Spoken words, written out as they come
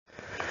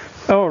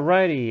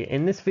Alrighty,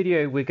 in this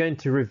video we're going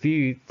to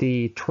review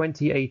the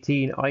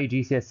 2018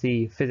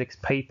 iGCSE physics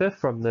paper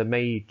from the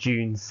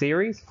May-June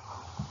series,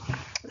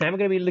 and we're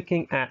going to be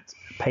looking at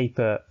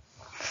paper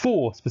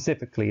 4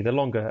 specifically, the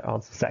longer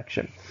answer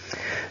section.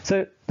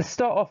 So let's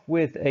start off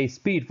with a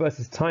speed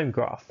versus time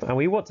graph, and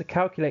we want to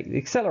calculate the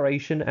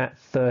acceleration at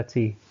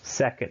 30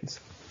 seconds.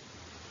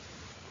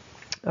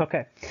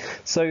 Okay,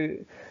 so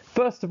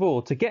first of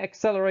all, to get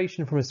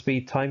acceleration from a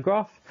speed time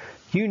graph,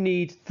 you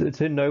need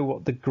to know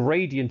what the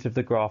gradient of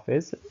the graph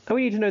is, and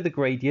we need to know the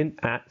gradient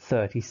at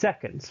 30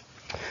 seconds.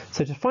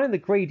 So to find the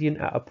gradient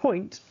at a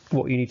point,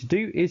 what you need to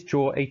do is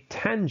draw a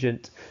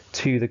tangent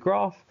to the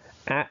graph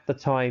at the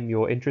time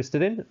you're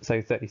interested in,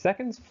 so 30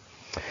 seconds.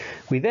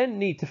 We then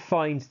need to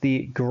find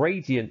the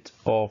gradient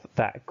of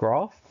that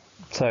graph.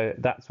 So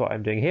that's what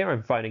I'm doing here.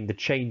 I'm finding the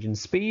change in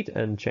speed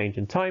and change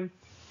in time.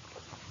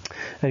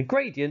 And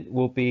gradient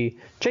will be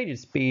change in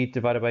speed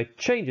divided by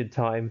change in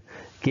time,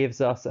 gives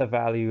us a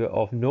value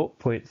of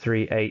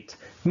 0.38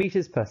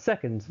 meters per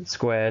second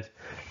squared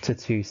to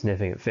 2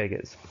 significant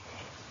figures.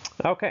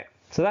 Okay,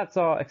 so that's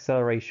our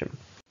acceleration.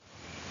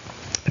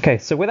 Okay,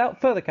 so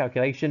without further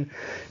calculation,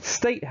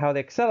 state how the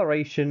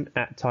acceleration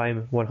at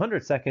time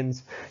 100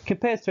 seconds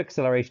compares to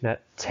acceleration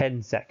at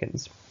 10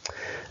 seconds.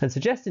 And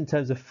suggest in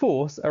terms of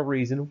force a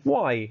reason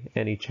why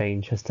any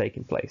change has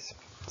taken place.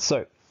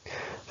 So,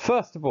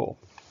 first of all,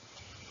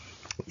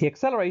 the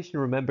acceleration,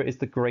 remember, is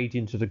the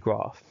gradient of the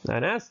graph,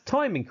 and as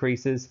time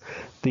increases,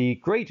 the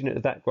gradient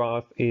of that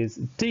graph is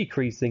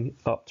decreasing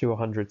up to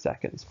 100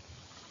 seconds.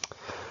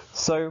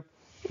 So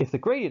if the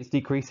gradient is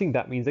decreasing,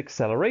 that means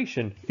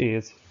acceleration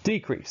is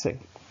decreasing.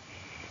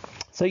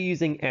 So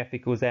using F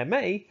equals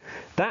ma,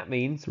 that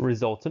means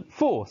resultant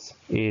force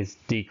is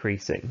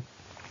decreasing.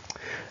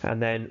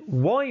 And then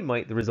why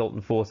might the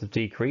resultant force have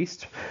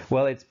decreased?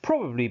 Well, it's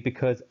probably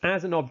because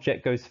as an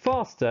object goes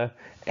faster,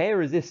 air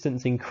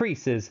resistance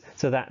increases,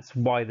 so that's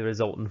why the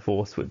resultant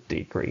force would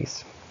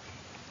decrease.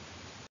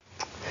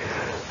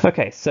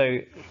 Okay, so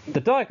the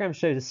diagram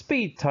shows a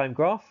speed time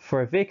graph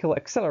for a vehicle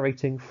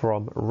accelerating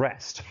from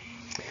rest.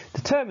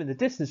 Determine the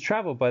distance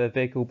traveled by the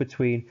vehicle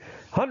between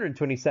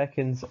 120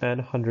 seconds and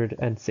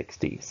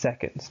 160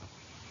 seconds.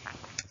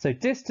 So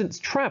distance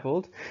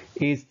traveled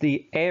is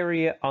the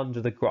area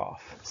under the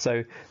graph.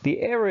 So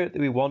the area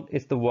that we want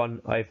is the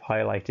one I've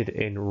highlighted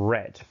in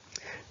red.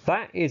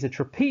 That is a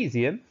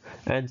trapezium,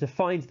 and to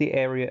find the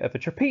area of a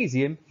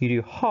trapezium, you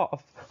do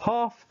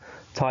half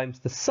times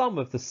the sum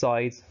of the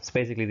sides, it's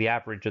basically the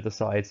average of the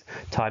sides,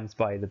 times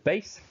by the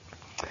base.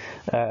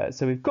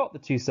 So we've got the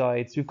two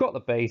sides, we've got the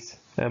base,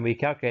 and we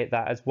calculate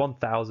that as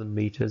 1,000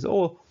 meters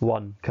or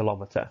 1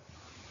 kilometer.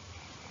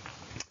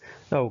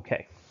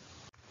 Okay.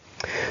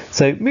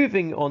 So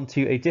moving on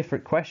to a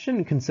different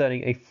question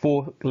concerning a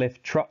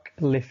forklift truck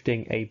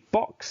lifting a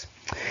box.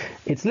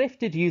 It's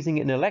lifted using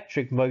an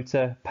electric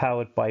motor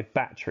powered by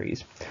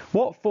batteries.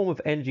 What form of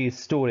energy is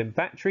stored in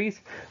batteries?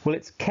 Well,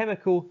 it's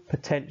chemical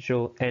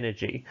potential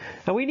energy.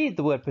 And we need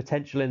the word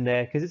potential in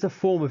there because it's a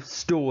form of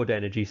stored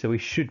energy, so we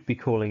should be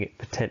calling it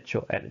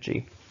potential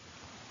energy.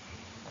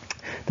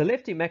 The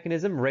lifting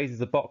mechanism raises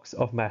a box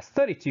of mass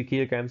 32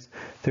 kilograms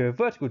through a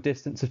vertical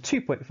distance of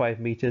 2.5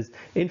 meters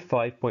in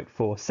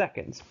 5.4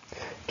 seconds.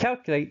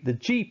 Calculate the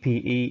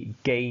GPE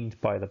gained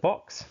by the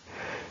box.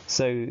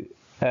 So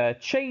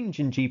change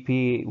in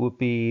GPE would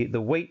be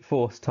the weight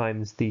force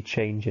times the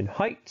change in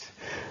height.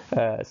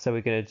 So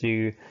we're going to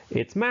do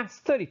its mass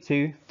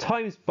 32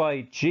 times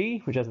by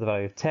G, which has the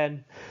value of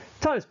 10,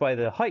 times by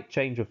the height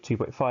change of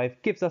 2.5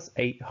 gives us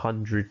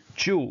 800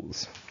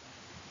 joules.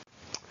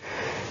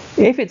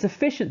 If its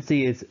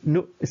efficiency is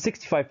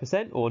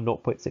 65% or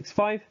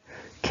 0.65,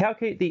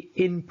 calculate the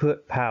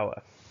input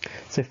power.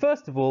 So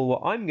first of all,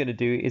 what I'm going to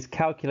do is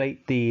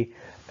calculate the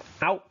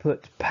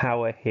output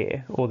power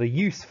here, or the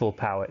useful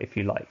power if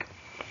you like.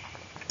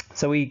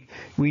 So we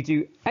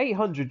do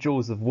 800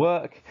 joules of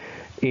work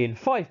in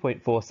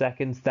 5.4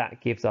 seconds,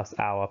 that gives us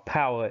our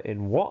power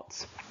in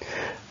watts.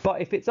 But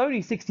if it's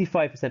only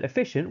 65%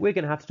 efficient, we're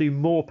going to have to do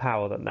more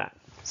power than that.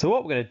 So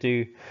what we're going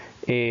to do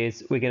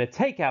is we're going to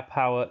take our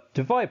power,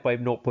 divide by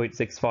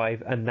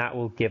 0.65, and that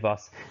will give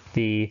us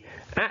the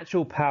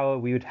actual power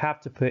we would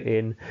have to put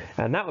in,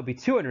 and that would be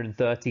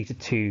 230 to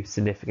 2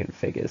 significant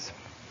figures.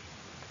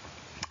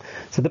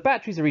 So the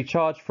batteries are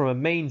recharged from a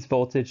mains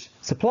voltage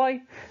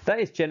supply that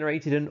is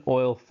generated in an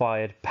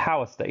oil-fired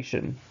power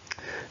station.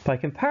 By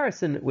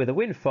comparison with a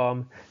wind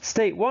farm,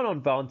 state one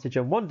advantage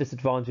and one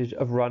disadvantage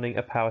of running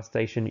a power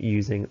station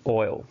using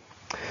oil.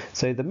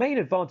 So the main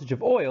advantage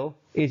of oil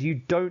is you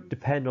don't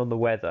depend on the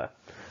weather.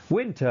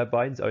 Wind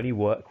turbines only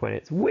work when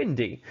it's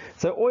windy.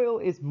 So oil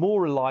is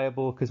more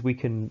reliable because we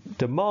can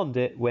demand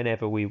it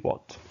whenever we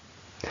want.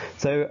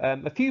 So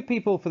a few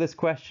people for this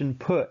question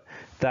put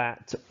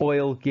that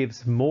oil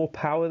gives more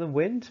power than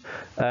wind,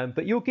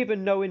 but you're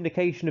given no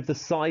indication of the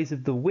size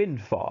of the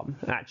wind farm.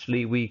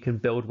 Actually, we can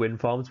build wind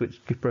farms which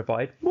could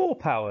provide more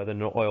power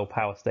than an oil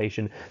power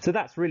station, so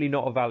that's really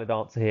not a valid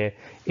answer here.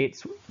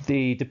 It's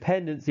the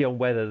dependency on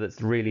weather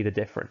that's really the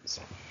difference.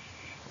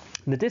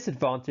 The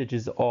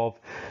disadvantages of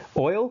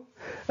oil: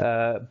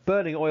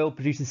 burning oil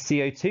produces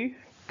CO2,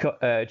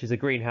 which is a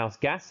greenhouse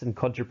gas and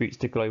contributes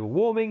to global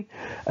warming.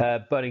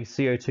 Burning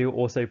CO2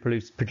 also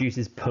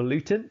produces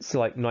pollutants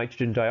like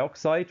nitrogen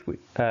dioxide,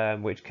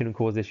 which can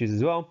cause issues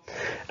as well.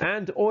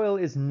 And oil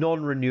is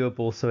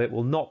non-renewable, so it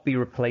will not be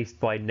replaced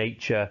by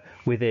nature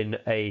within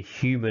a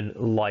human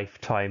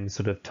lifetime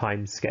sort of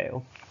time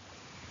scale.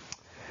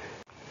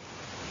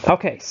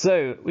 Okay,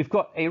 so we've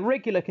got a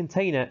regular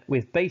container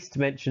with base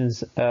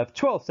dimensions of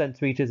 12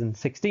 centimeters and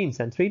 16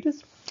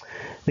 centimeters.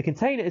 The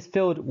container is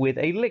filled with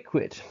a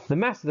liquid. The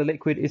mass of the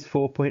liquid is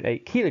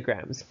 4.8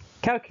 kilograms.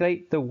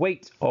 Calculate the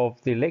weight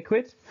of the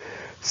liquid.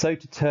 So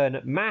to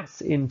turn mass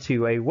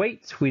into a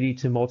weight, we need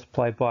to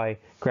multiply by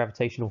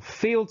gravitational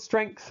field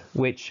strength,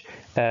 which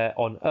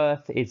on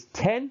Earth is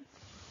 10.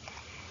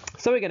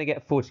 So we're going to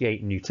get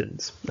 48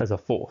 newtons as a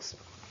force.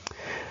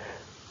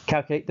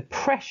 Calculate the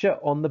pressure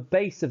on the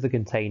base of the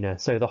container.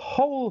 So the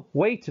whole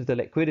weight of the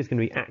liquid is going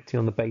to be acting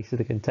on the base of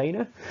the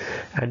container,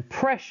 and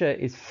pressure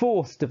is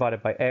force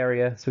divided by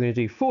area. So we're going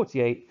to do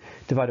 48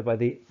 divided by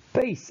the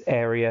base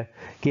area,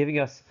 giving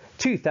us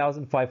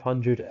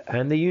 2,500,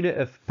 and the unit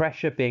of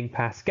pressure being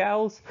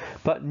pascals,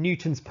 but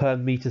newtons per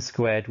meter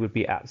squared would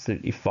be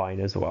absolutely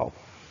fine as well.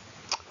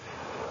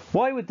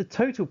 Why would the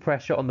total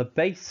pressure on the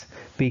base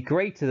be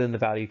greater than the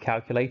value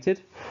calculated?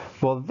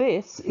 Well,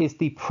 this is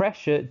the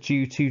pressure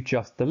due to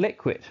just the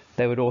liquid.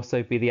 There would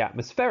also be the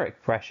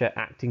atmospheric pressure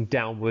acting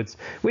downwards,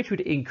 which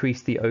would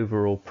increase the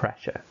overall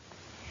pressure.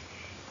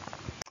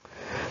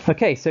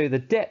 Okay, so the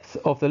depth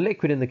of the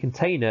liquid in the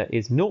container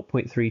is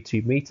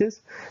 0.32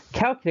 meters.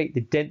 Calculate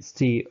the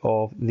density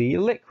of the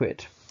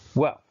liquid.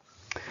 Well,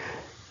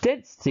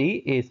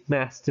 density is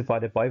mass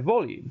divided by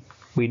volume.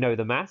 We know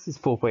the mass is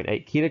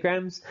 4.8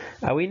 kilograms,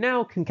 and we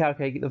now can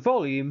calculate the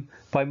volume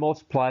by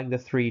multiplying the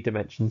three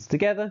dimensions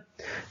together.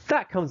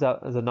 That comes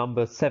out as a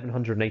number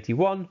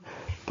 781,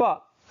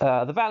 but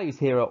the values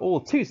here are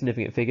all two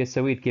significant figures,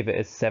 so we'd give it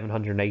as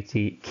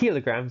 780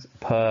 kilograms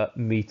per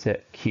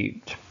meter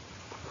cubed.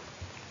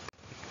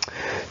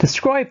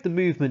 Describe the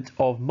movement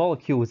of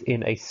molecules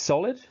in a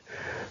solid.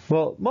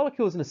 Well,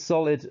 molecules in a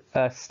solid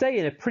stay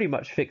in a pretty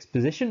much fixed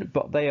position,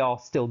 but they are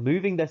still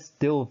moving, they're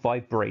still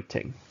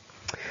vibrating.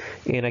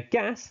 In a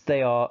gas,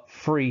 they are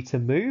free to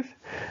move,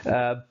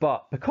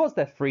 but because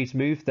they're free to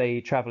move,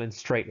 they travel in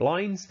straight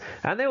lines,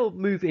 and they will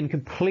move in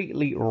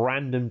completely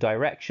random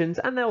directions,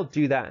 and they'll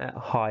do that at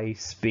high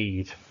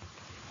speed.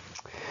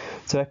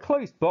 So a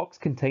closed box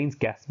contains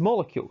gas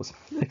molecules.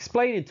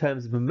 Explain in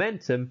terms of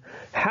momentum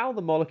how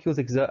the molecules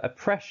exert a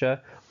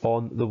pressure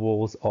on the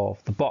walls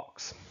of the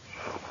box.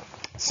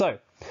 So,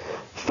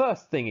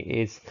 first thing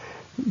is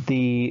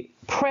the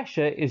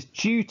pressure is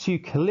due to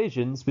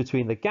collisions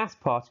between the gas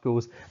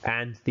particles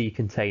and the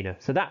container.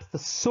 So that's the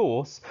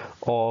source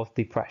of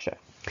the pressure.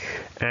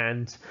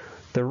 And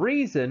the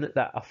reason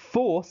that a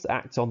force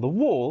acts on the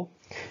wall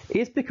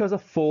is because a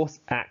force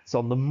acts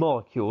on the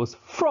molecules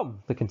from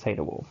the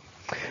container wall.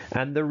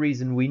 And the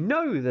reason we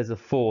know there's a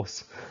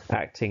force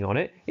acting on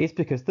it is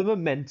because the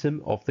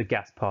momentum of the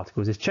gas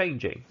particles is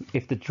changing.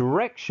 If the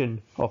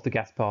direction of the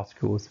gas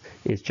particles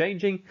is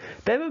changing,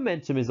 their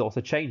momentum is also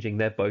changing.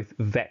 They're both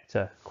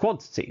vector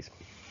quantities.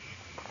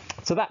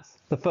 So that's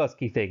the first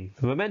key thing.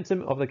 The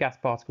momentum of the gas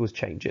particles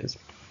changes.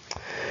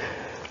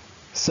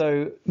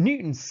 So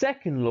Newton's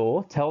second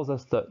law tells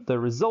us that the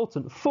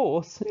resultant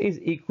force is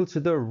equal to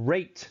the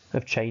rate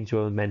of change of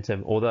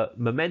momentum, or the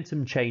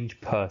momentum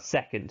change per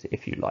second,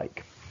 if you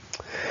like.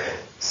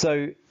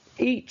 So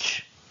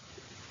each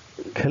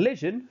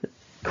collision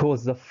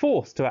causes a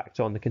force to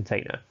act on the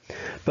container.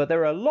 But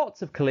there are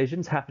lots of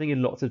collisions happening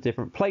in lots of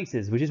different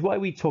places, which is why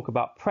we talk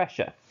about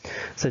pressure.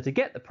 So to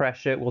get the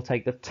pressure, we'll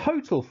take the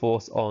total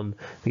force on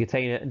the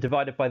container and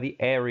divide it by the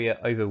area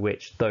over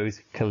which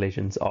those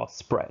collisions are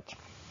spread.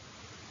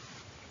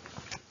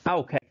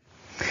 Okay,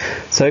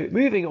 so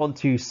moving on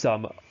to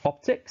some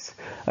optics.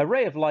 A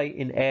ray of light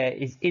in air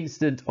is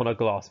incident on a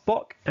glass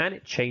block and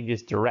it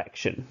changes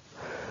direction.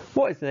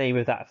 What is the name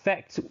of that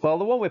effect? Well,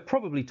 the one we're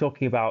probably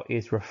talking about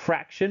is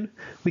refraction.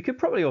 We could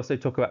probably also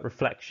talk about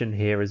reflection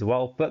here as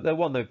well, but the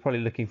one that we're probably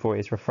looking for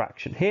is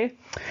refraction here.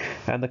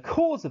 And the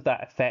cause of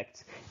that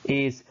effect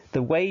is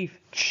the wave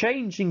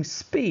changing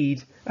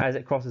speed as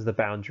it crosses the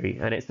boundary.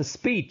 And it's the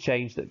speed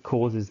change that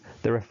causes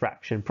the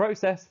refraction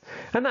process.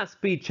 And that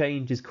speed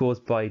change is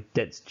caused by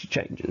density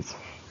changes.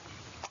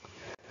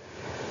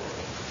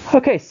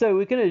 Okay, so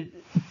we're going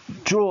to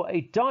draw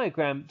a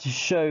diagram to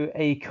show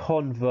a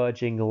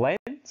converging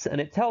lens,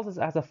 and it tells us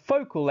it has a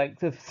focal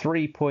length of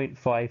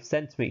 3.5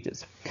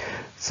 centimeters.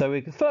 So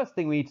the first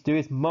thing we need to do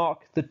is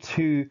mark the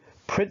two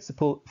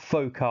principal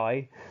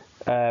foci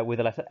with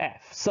the letter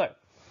F. So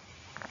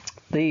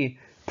the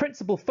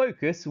principal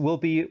focus will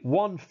be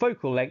one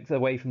focal length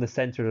away from the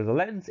center of the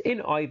lens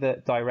in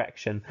either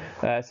direction.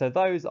 So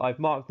those, I've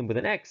marked them with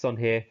an X on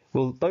here,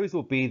 those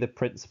will be the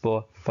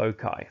principal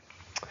foci.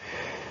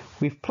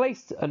 We've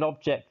placed an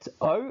object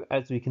O,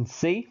 as we can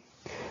see,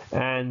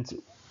 and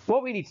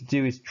what we need to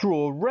do is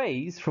draw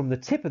rays from the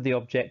tip of the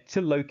object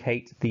to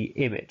locate the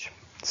image.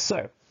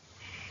 So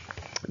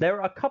There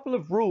are a couple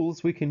of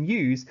rules we can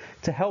use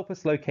to help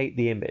us locate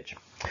the image.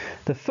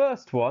 The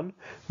first one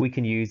we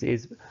can use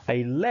is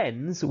a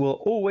lens will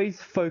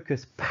always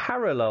focus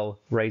parallel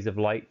rays of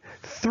light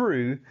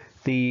through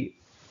the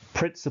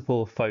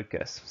principal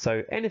focus.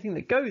 So anything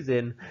that goes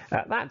in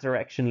at that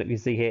direction, let me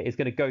see here, is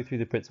going to go through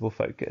the principal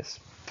focus.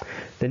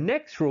 The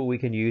next rule we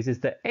can use is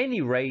that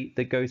any ray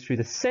that goes through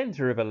the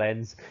center of a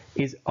lens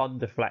is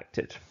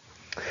undeflected.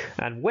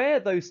 And where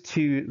those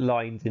two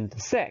lines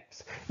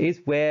intersect is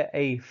where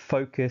a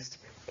focused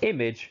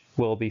image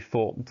will be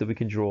formed that we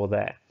can draw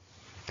there.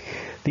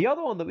 The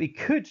other one that we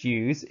could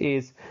use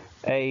is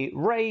a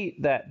ray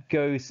that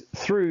goes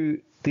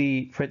through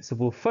the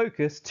principal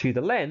focus to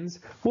the lens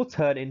will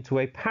turn into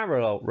a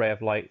parallel ray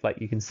of light,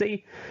 like you can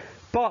see,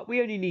 but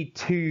we only need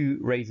 2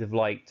 rays of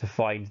light to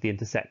find the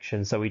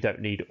intersection, so we don't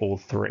need all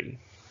 3.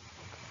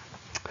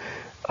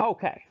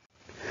 Okay.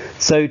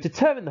 So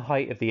determine the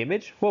height of the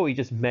image. Well, we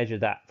just measure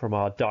that from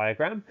our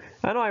diagram,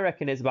 and I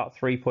reckon it's about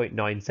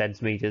 3.9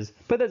 centimeters,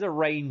 but there's a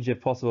range of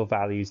possible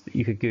values that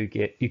you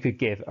could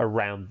give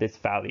around this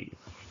value.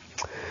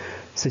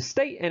 So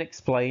state and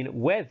explain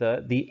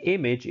whether the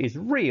image is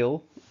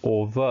real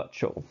or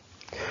virtual.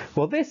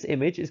 Well, this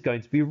image is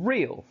going to be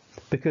real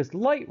because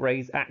light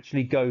rays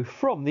actually go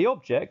from the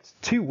object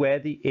to where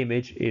the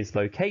image is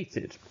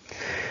located.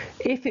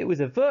 If it was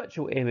a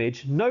virtual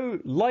image, no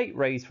light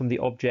rays from the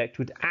object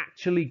would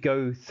actually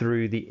go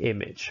through the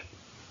image.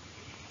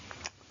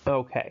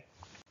 Okay.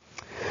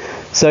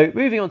 So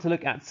moving on to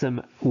look at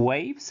some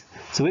waves.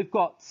 So we've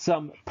got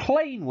some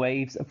plane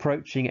waves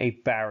approaching a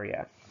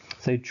barrier.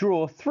 So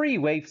draw 3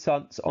 wave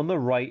fronts on the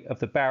right of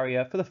the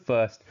barrier for the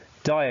first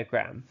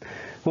diagram.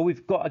 Well,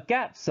 we've got a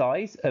gap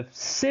size of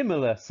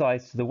similar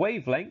size to the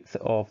wavelength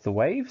of the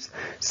waves,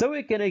 so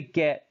we're going to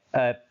get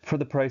for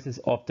the process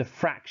of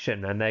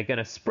diffraction, and they're going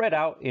to spread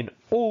out in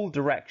all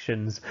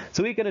directions.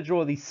 So we're going to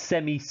draw these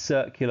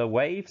semicircular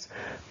waves,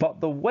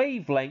 but the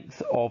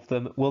wavelength of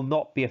them will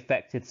not be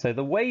affected. So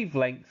the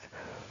wavelength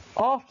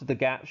after the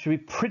gap should be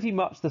pretty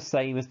much the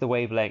same as the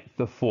wavelength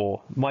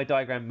before. My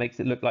diagram makes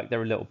it look like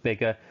they're a little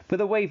bigger, but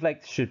the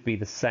wavelength should be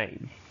the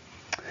same.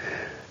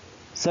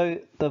 So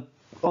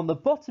on the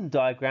bottom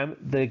diagram,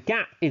 the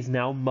gap is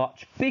now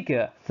much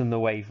bigger than the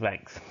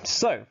wavelength.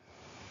 So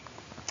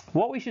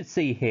what we should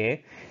see here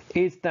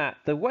is that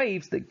the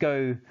waves that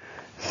go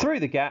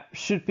through the gap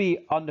should be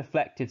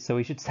undeflected. So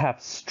we should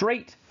have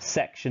straight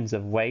sections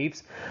of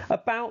waves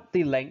about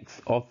the length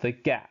of the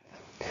gap.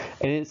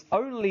 And it's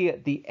only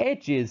at the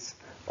edges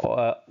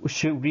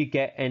should we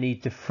get any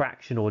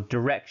diffraction or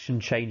direction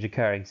change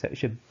occurring. So it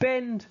should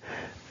bend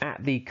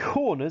at the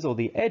corners or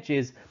the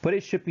edges, but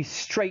it should be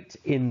straight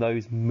in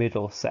those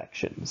middle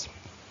sections.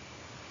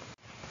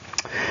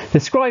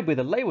 Describe with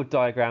a labeled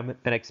diagram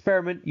an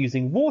experiment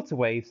using water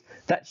waves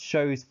that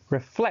shows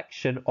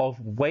reflection of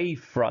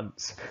wave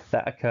fronts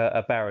that occur at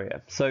a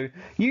barrier. So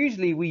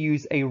usually we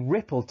use a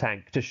ripple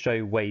tank to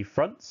show wave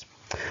fronts.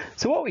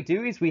 So what we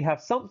do is we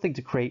have something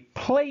to create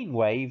plane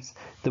waves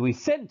that we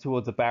send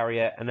towards a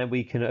barrier, and then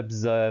we can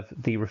observe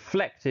the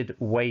reflected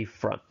wave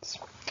fronts.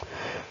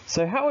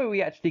 So how are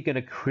we actually going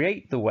to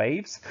create the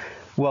waves?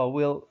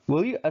 Well,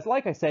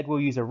 like I said,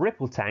 we'll use a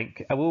ripple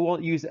tank, and we'll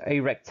use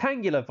a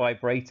rectangular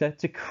vibrator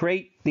to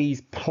create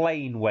these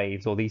plane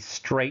waves or these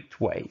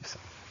straight waves.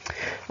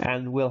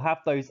 And we'll have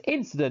those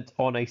incident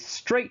on a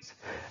straight,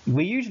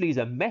 we usually use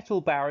a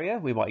metal barrier,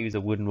 we might use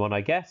a wooden one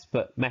I guess,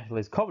 but metal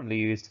is commonly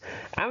used,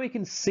 and we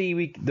can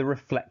see the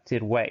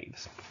reflected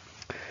waves.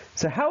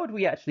 So how would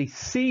we actually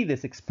see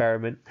this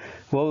experiment?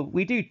 Well,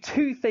 we do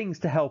 2 things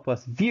to help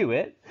us view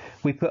it.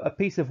 We put a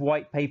piece of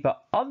white paper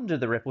under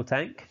the ripple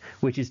tank,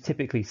 which is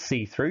typically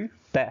see-through.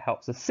 That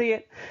helps us see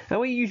it. And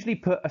we usually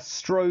put a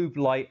strobe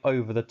light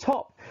over the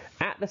top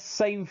at the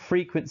same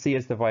frequency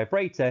as the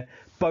vibrator.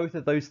 Both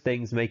of those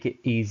things make it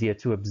easier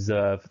to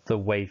observe the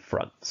wave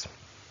fronts.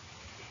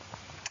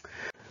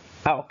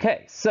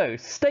 Okay, so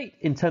state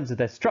in terms of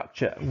their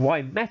structure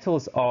why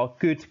metals are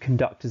good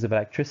conductors of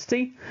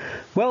electricity.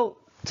 Well,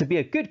 to be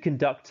a good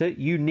conductor,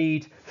 you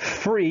need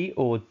free,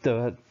 or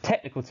the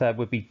technical term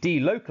would be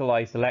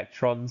delocalized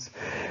electrons,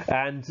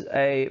 and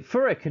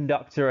for a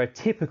conductor, a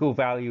typical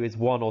value is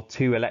 1 or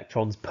 2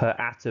 electrons per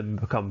atom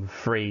become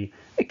free.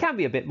 It can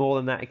be a bit more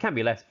than that, it can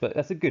be less, but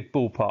that's a good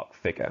ballpark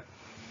figure.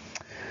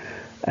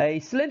 A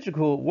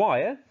cylindrical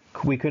wire,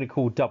 we could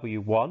call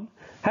W1,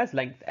 has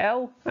length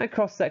L and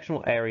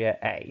cross-sectional area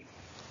A.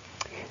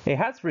 It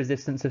has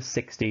resistance of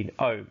 16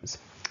 ohms.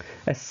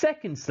 A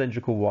second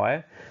cylindrical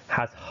wire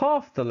has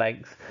half the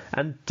length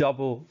and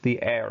double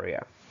the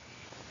area,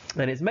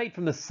 and it's made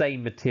from the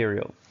same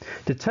material.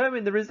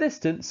 Determine the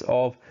resistance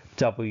of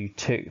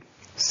W2.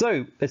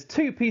 So there's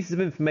 2 pieces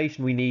of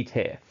information we need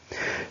here.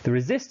 The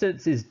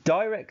resistance is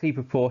directly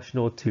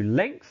proportional to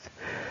length,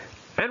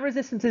 and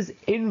resistance is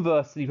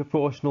inversely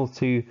proportional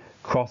to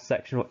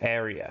cross-sectional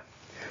area.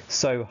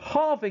 So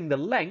halving the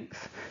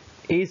length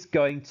is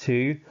going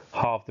to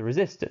halve the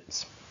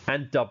resistance,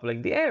 and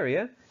doubling the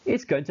area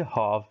it's going to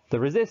halve the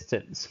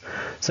resistance.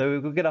 So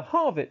we're going to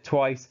halve it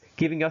twice,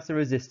 giving us a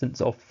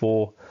resistance of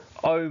 4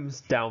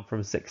 ohms down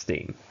from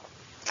 16.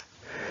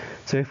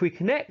 So if we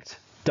connect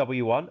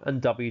W1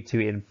 and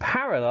W2 in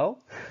parallel,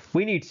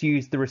 we need to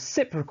use the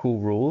reciprocal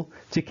rule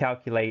to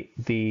calculate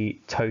the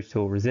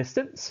total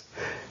resistance.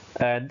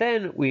 And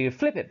then we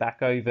flip it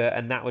back over,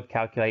 and that would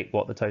calculate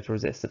what the total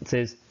resistance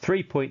is,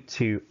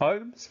 3.2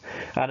 ohms.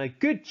 And a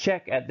good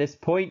check at this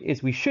point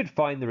is we should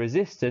find the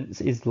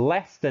resistance is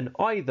less than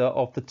either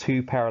of the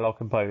 2 parallel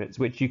components,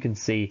 which you can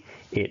see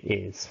it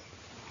is.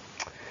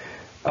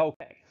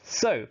 Okay,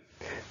 so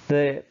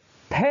the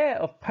pair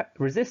of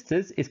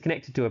resistors is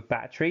connected to a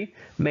battery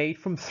made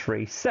from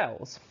 3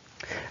 cells.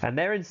 And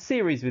they're in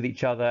series with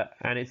each other,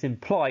 and it's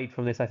implied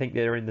from this, I think,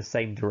 they're in the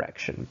same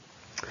direction.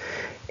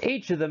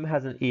 Each of them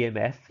has an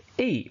EMF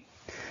E,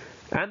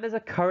 and there's a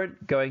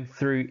current going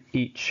through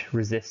each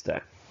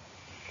resistor.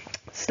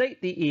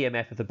 State the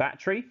EMF of the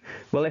battery.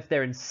 Well, if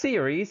they're in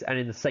series and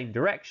in the same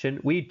direction,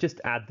 we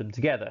just add them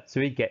together, so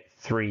we get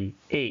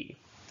 3E.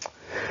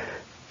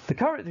 The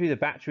current through the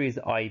battery is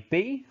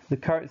IB, the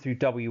current through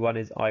W1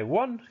 is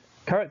I1,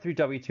 current through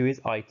W2 is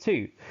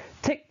I2.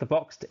 Tick the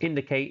box to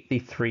indicate the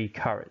 3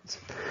 currents.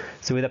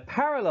 So with a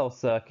parallel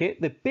circuit,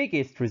 the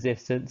biggest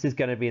resistance is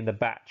going to be in the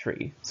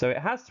battery. So it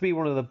has to be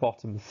one of the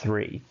bottom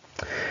 3.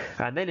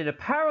 And then in a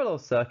parallel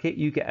circuit,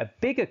 you get a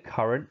bigger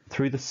current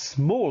through the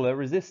smaller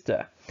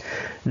resistor.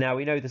 Now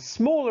we know the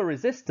smaller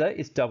resistor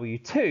is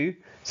W2,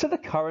 so the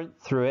current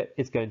through it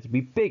is going to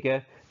be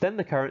bigger than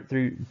the current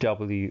through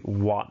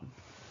W1.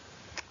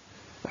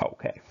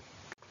 Okay.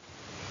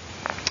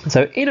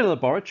 So in a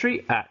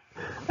laboratory at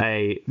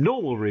a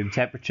normal room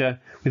temperature,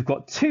 we've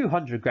got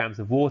 200 grams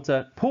of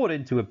water poured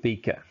into a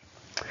beaker.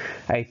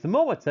 A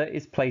thermometer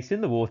is placed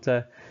in the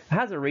water,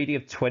 has a reading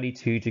of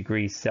 22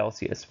 degrees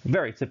Celsius,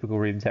 very typical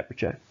room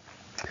temperature.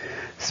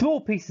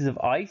 Small pieces of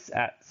ice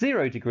at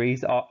 0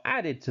 degrees are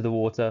added to the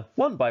water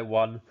one by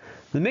one.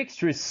 The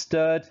mixture is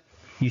stirred.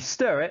 You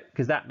stir it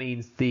because that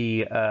means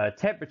the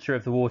temperature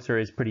of the water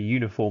is pretty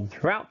uniform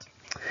throughout.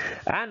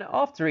 And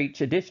after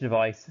each addition of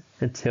ice,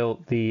 until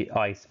the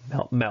ice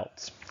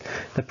melts.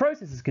 The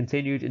process is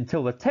continued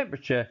until the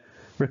temperature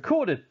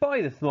recorded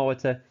by the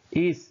thermometer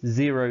is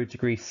 0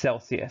 degrees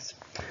Celsius.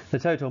 The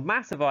total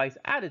mass of ice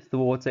added to the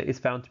water is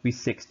found to be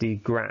 60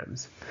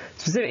 grams.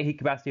 Specific heat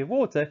capacity of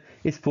water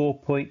is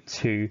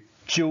 4.2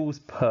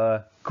 joules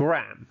per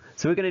gram.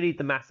 So we're going to need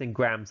the mass in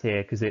grams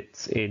here because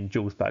it's in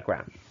joules per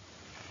gram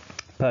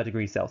per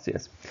degree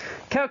Celsius.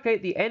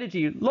 Calculate the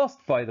energy lost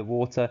by the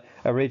water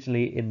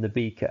originally in the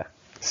beaker.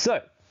 So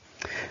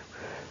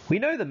we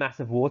know the mass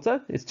of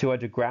water is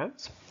 200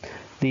 grams.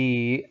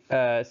 The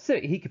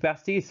specific heat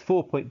capacity is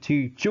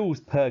 4.2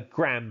 joules per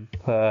gram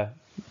per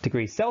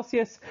degree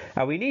Celsius,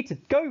 and we need to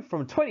go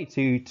from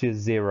 22 to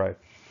 0.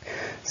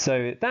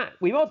 So that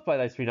we multiply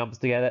those 3 numbers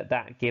together,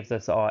 that gives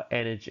us our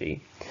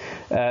energy.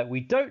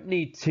 We don't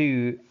need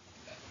to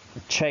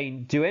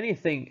do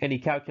any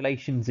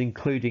calculations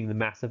including the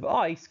mass of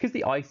ice because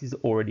the ice is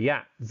already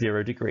at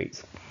 0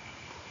 degrees.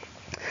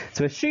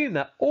 So assume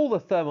that all the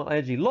thermal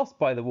energy lost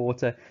by the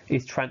water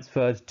is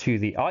transferred to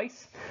the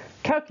ice.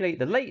 Calculate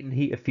the latent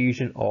heat of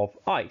fusion of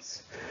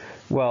ice.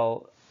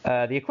 Well,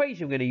 the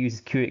equation we're going to use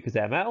is Q equals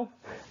mL.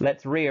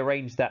 Let's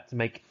rearrange that to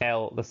make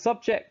L the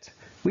subject.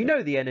 We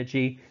know the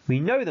energy, we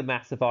know the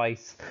mass of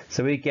ice,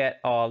 so we get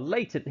our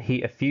latent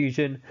heat of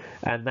fusion,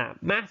 and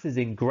that mass is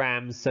in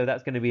grams, so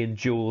that's going to be in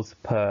joules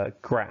per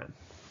gram.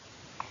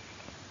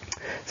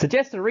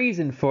 Suggest a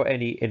reason for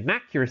any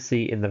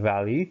inaccuracy in the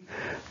value.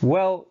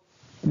 Well,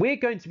 we're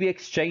going to be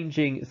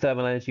exchanging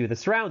thermal energy with the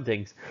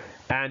surroundings,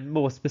 and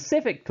more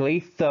specifically,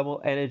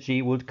 thermal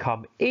energy would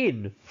come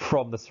in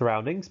from the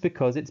surroundings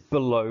because it's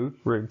below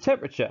room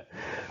temperature.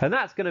 And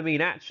that's going to mean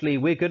actually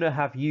we're going to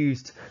have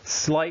used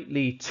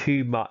slightly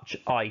too much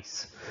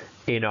ice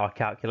in our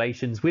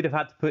calculations. We'd have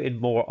had to put in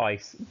more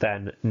ice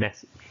than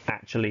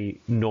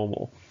actually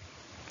normal.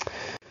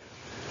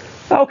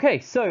 Okay,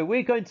 so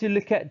we're going to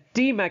look at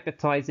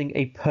demagnetizing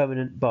a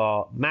permanent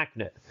bar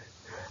magnet.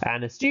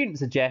 And a student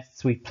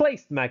suggests we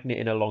place the magnet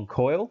in a long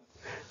coil,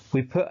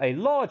 we put a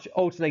large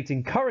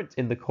alternating current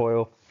in the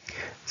coil,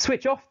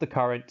 switch off the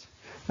current,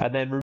 and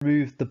then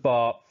remove the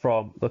bar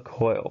from the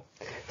coil.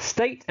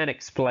 State and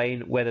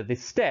explain whether the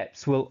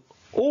steps will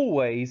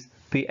always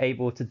be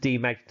able to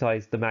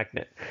demagnetize the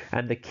magnet.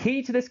 And the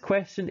key to this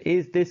question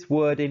is this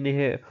word in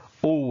here,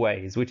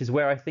 always, which is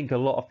where I think a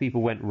lot of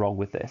people went wrong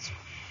with this.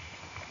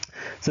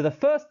 So the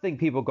first thing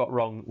people got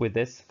wrong with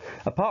this,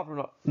 apart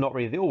from not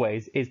really the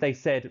always, is they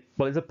said,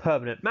 well, it's a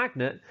permanent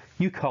magnet,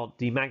 you can't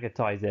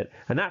demagnetize it.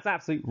 And that's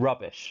absolute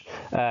rubbish.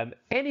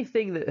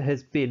 Anything that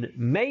has been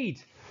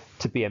made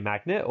to be a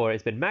magnet or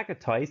has been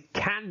magnetized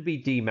can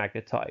be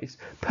demagnetized.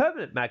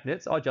 Permanent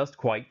magnets are just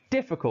quite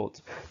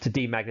difficult to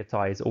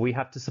demagnetize, or we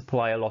have to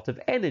supply a lot of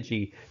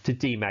energy to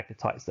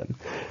demagnetize them.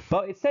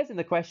 But it says in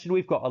the question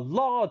we've got a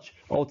large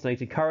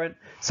alternating current,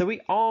 so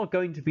we are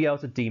going to be able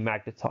to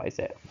demagnetize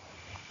it.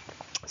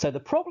 So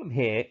the problem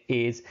here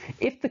is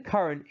if the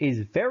current is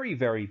very,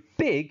 very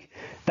big,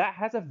 that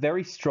has a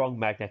very strong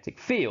magnetic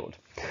field.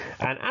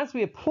 And as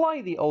we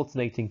apply the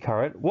alternating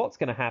current, what's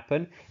going to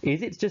happen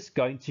is it's just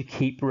going to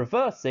keep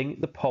reversing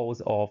the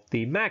poles of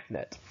the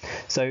magnet.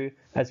 So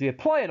as we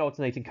apply an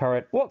alternating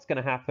current, what's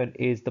going to happen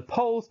is the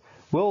poles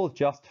will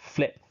just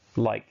flip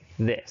like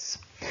this.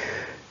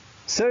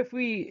 So if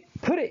we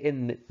put it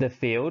in the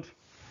field,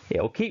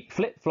 it will keep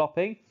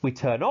flip-flopping. We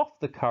turn off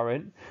the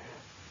current.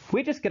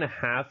 We're just going to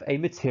have a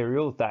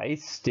material that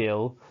is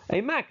still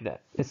a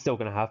magnet. It's still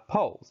going to have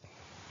poles.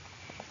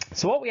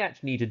 So what we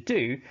actually need to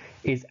do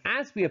is,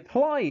 as we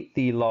apply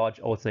the large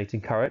alternating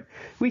current,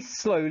 we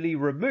slowly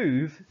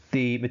remove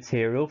the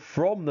material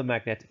from the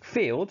magnetic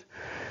field.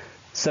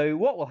 So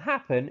what will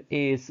happen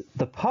is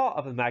the part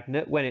of the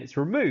magnet, when it's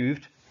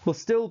removed, will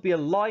still be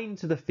aligned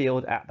to the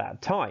field at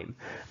that time.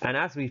 And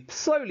as we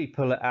slowly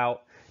pull it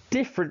out,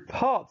 different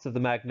parts of the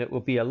magnet will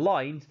be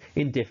aligned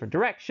in different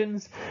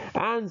directions,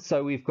 and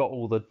so we've got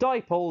all the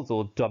dipoles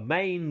or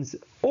domains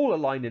all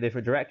aligned in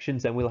different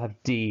directions, and we'll have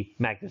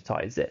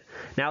demagnetized it.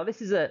 Now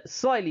this is a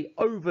slightly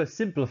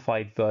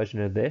oversimplified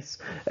version of this.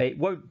 It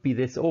won't be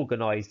this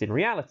organized in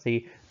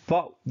reality,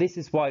 but this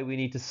is why we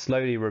need to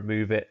slowly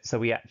remove it so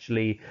we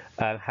actually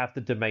have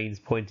the domains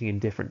pointing in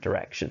different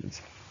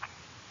directions.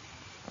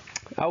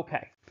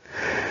 Okay.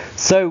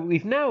 So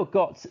we've now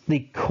got the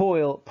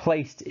coil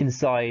placed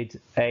inside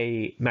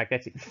a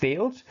magnetic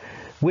field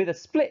with a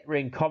split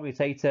ring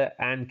commutator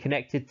and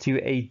connected to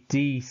a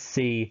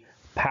DC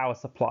power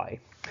supply.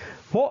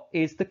 What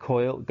is the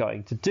coil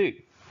going to do?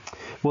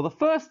 Well, the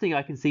first thing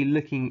I can see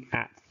looking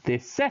at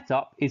this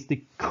setup is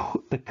the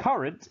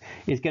current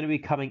is going to be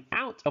coming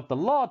out of the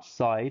large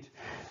side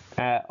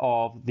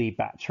of the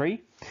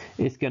battery.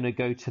 It's going to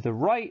go to the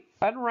right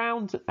and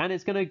round, and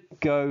it's going to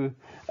go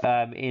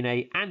in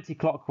a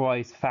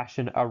anti-clockwise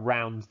fashion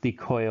around the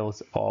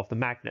coils of the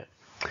magnet.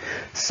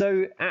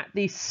 So at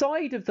the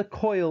side of the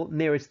coil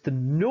nearest the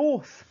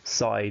north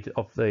side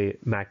of the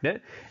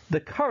magnet,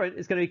 the current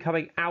is going to be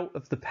coming out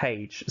of the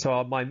page. So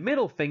on my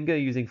middle finger,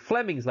 using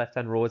Fleming's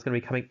left-hand rule, is going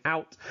to be coming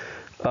out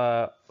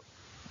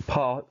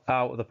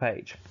of the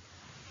page.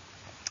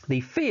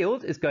 The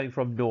field is going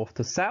from north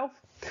to south.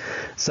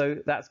 So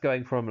that's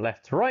going from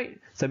left to right.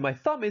 So my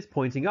thumb is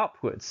pointing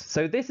upwards.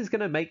 So this is going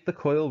to make the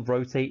coil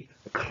rotate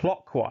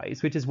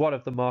clockwise, which is one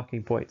of the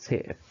marking points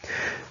here.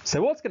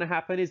 So what's going to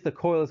happen is the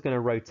coil is going to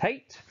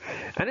rotate,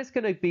 and it's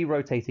going to be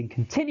rotating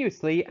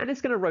continuously, and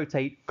it's going to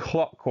rotate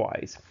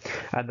clockwise.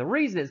 And the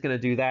reason it's going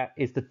to do that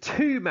is the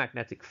two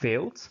magnetic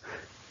fields,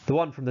 the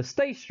one from the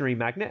stationary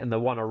magnet and the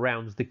one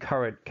around the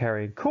current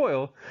carrying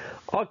coil,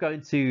 are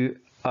going to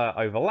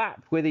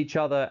overlap with each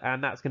other,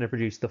 and that's going to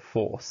produce the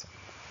force.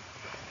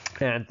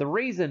 And the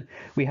reason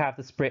we have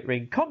the split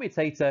ring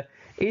commutator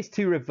is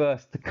to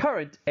reverse the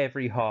current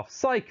every half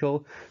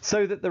cycle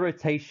so that the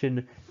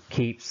rotation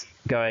keeps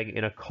going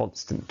in a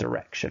constant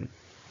direction.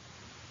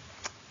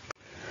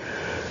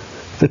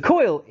 The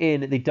coil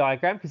in the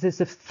diagram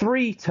consists of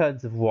 3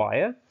 turns of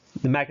wire.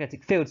 The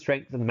magnetic field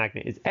strength of the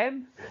magnet is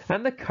M,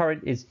 and the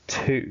current is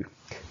 2.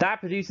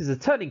 That produces a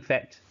turning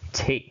effect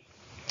T.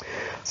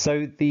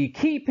 So the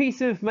key piece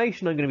of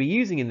information I'm going to be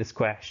using in this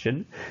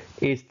question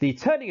is the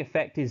turning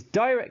effect is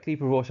directly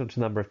proportional to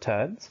the number of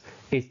turns,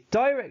 it's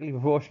directly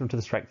proportional to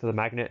the strength of the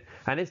magnet,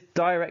 and it's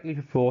directly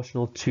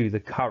proportional to the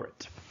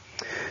current.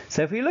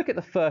 So if we look at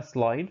the first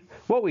line,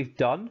 what we've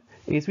done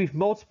is we've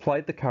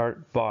multiplied the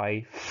current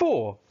by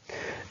 4.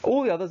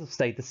 All the others have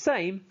stayed the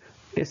same.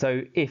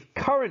 So if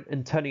current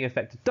and turning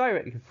effect are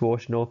directly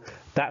proportional,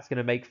 that's going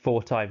to make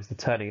 4 times the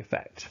turning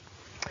effect.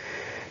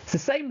 It's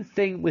the same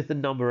thing with the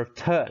number of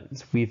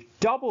turns. We've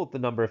doubled the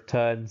number of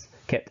turns,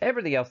 kept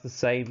everything else the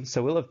same,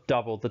 so we'll have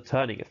doubled the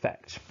turning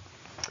effect.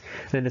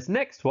 Then this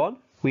next one,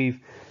 we've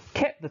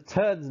kept the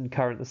turns and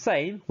current the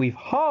same, we've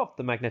halved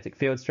the magnetic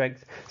field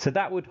strength, so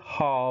that would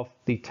halve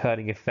the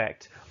turning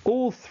effect.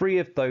 All 3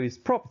 of those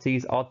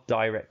properties are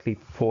directly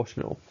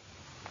proportional.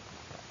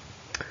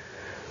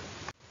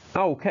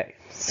 Okay,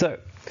 so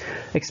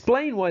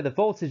explain why the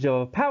voltage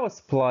of a power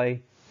supply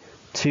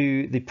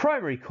to the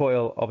primary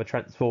coil of a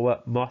transformer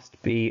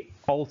must be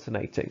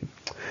alternating.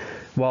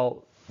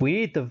 Well, we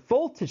need the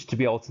voltage to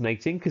be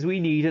alternating because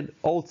we need an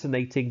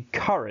alternating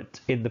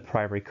current in the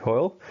primary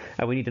coil,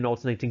 and we need an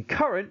alternating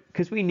current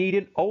because we need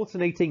an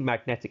alternating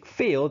magnetic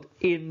field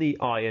in the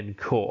iron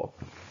core.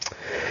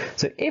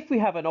 So if we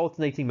have an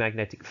alternating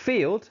magnetic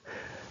field,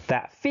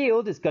 that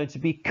field is going to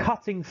be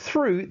cutting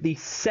through the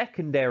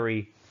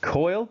secondary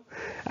coil,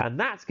 and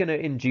that's going to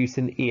induce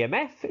an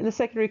EMF in the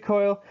secondary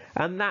coil,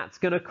 and that's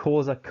going to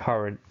cause a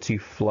current to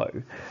flow,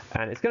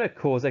 and it's going to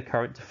cause a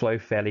current to flow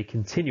fairly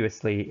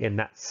continuously in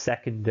that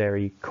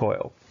secondary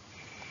coil.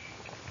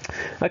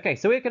 Okay,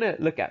 so we're going to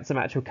look at some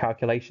actual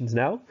calculations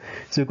now.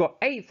 So we've got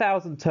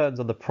 8,000 turns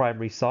on the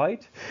primary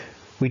side.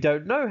 We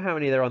don't know how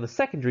many there are on the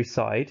secondary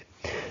side,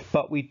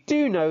 but we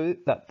do know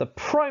that the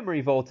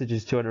primary voltage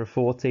is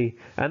 240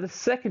 and the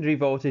secondary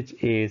voltage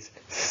is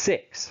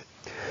 6.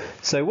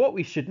 So what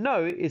we should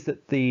know is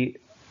that the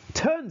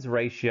turns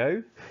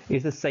ratio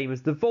is the same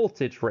as the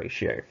voltage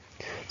ratio.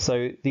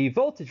 So the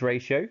voltage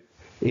ratio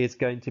is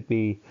going to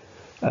be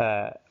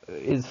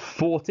is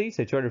 40,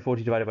 so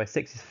 240 divided by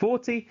 6 is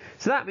 40,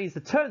 so that means the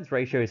turns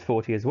ratio is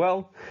 40 as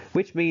well,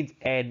 which means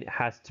n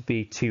has to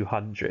be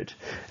 200.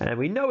 And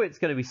we know it's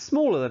going to be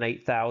smaller than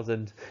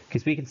 8,000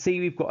 because we can see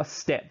we've got a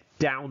step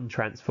down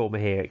transformer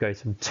here. It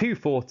goes from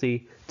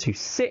 240 to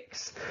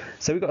 6,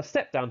 so we've got a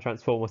step down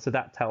transformer, so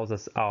that tells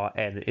us our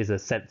n is a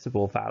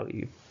sensible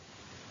value.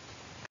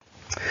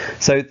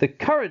 So the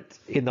current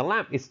in the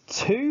lamp is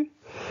 2,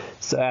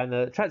 and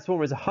the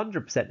transformer is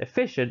 100%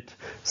 efficient,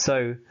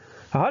 so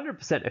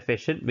 100%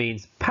 efficient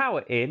means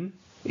power in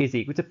is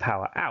equal to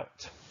power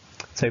out.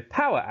 So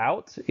power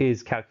out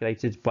is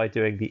calculated by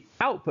doing the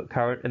output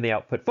current and the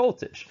output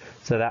voltage.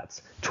 So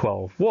that's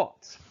 12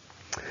 watts.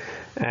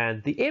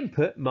 And the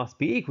input must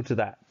be equal to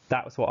that.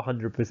 That's what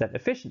 100%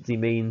 efficiency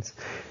means.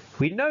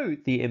 We know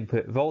the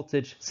input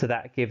voltage, so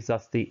that gives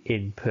us the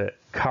input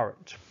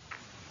current.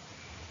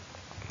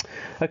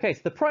 Okay,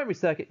 so the primary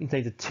circuit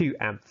contains a 2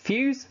 amp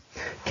fuse.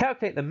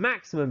 Calculate the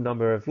maximum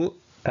number of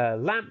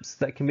lamps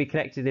that can be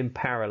connected in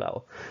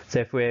parallel. So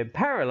if we're in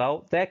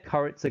parallel, their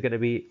currents are going to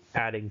be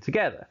adding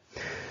together.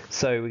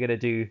 So we're going to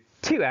do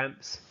 2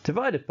 amps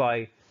divided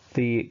by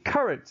the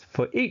current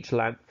for each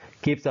lamp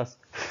gives us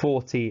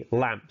 40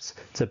 lamps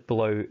to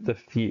blow the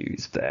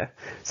fuse there.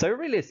 So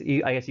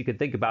really, I guess you could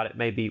think about it,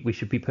 maybe we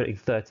should be putting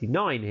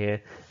 39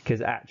 here,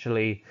 because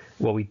actually,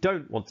 well, we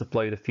don't want to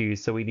blow the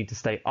fuse, so we need to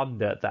stay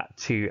under that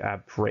 2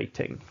 amp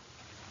rating.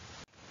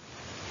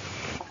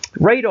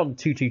 Radon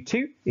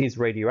 222 is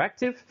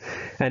radioactive,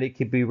 and it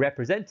can be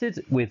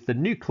represented with the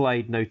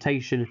nuclide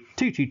notation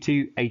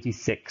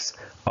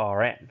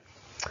 22286Rn.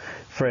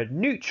 For a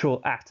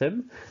neutral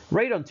atom,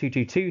 radon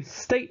 222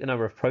 state the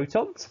number of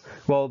protons.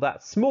 Well,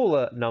 that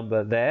smaller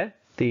number there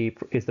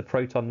is the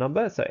proton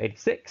number, so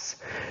 86.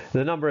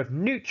 The number of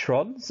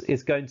neutrons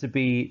is going to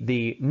be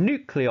the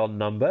nucleon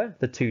number,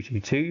 the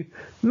 222,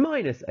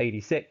 minus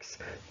 86,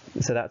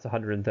 so that's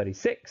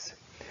 136.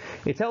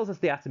 It tells us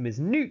the atom is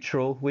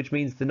neutral, which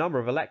means the number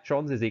of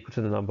electrons is equal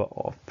to the number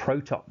of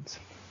protons.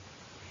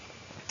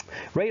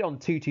 Radon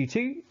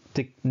 222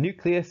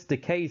 nucleus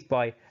decays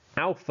by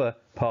alpha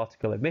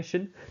particle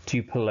emission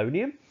to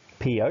polonium,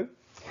 PO.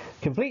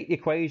 Complete the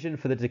equation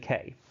for the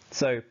decay.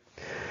 So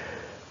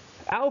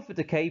alpha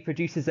decay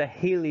produces a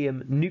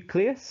helium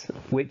nucleus,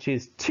 which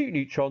is 2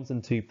 neutrons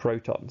and 2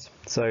 protons.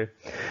 So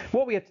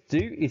what we have to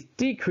do is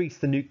decrease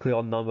the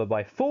nucleon number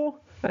by 4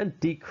 and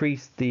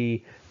decrease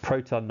the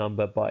proton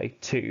number by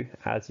 2,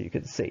 as you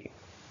can see.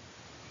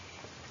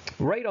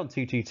 Radon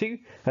 222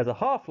 has a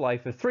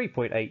half-life of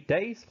 3.8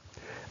 days.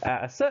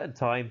 At a certain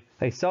time,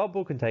 a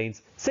sample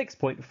contains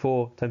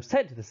 6.4 times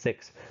 10 to the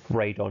 6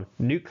 radon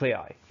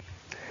nuclei.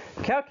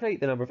 Calculate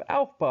the number of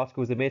alpha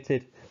particles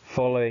emitted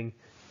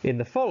in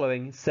the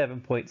following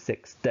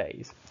 7.6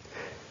 days.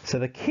 So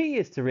the key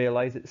is to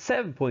realize that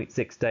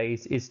 7.6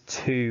 days is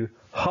 2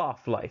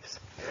 half-lives.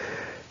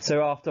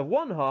 So after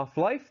 1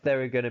 half-life,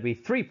 there are going to be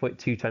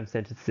 3.2 times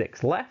 10 to the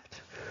 6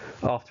 left.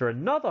 After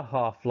another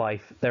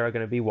half-life, there are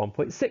going to be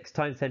 1.6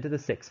 times 10 to the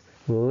 6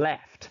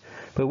 left.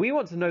 But we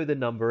want to know the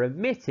number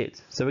emitted.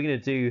 So we're going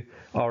to do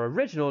our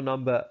original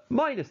number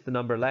minus the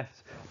number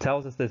left,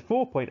 tells us there's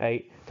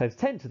 4.8 times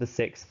 10 to the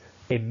 6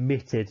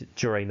 emitted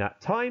during that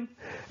time.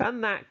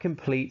 And that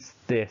completes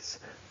this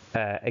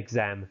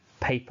exam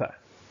paper.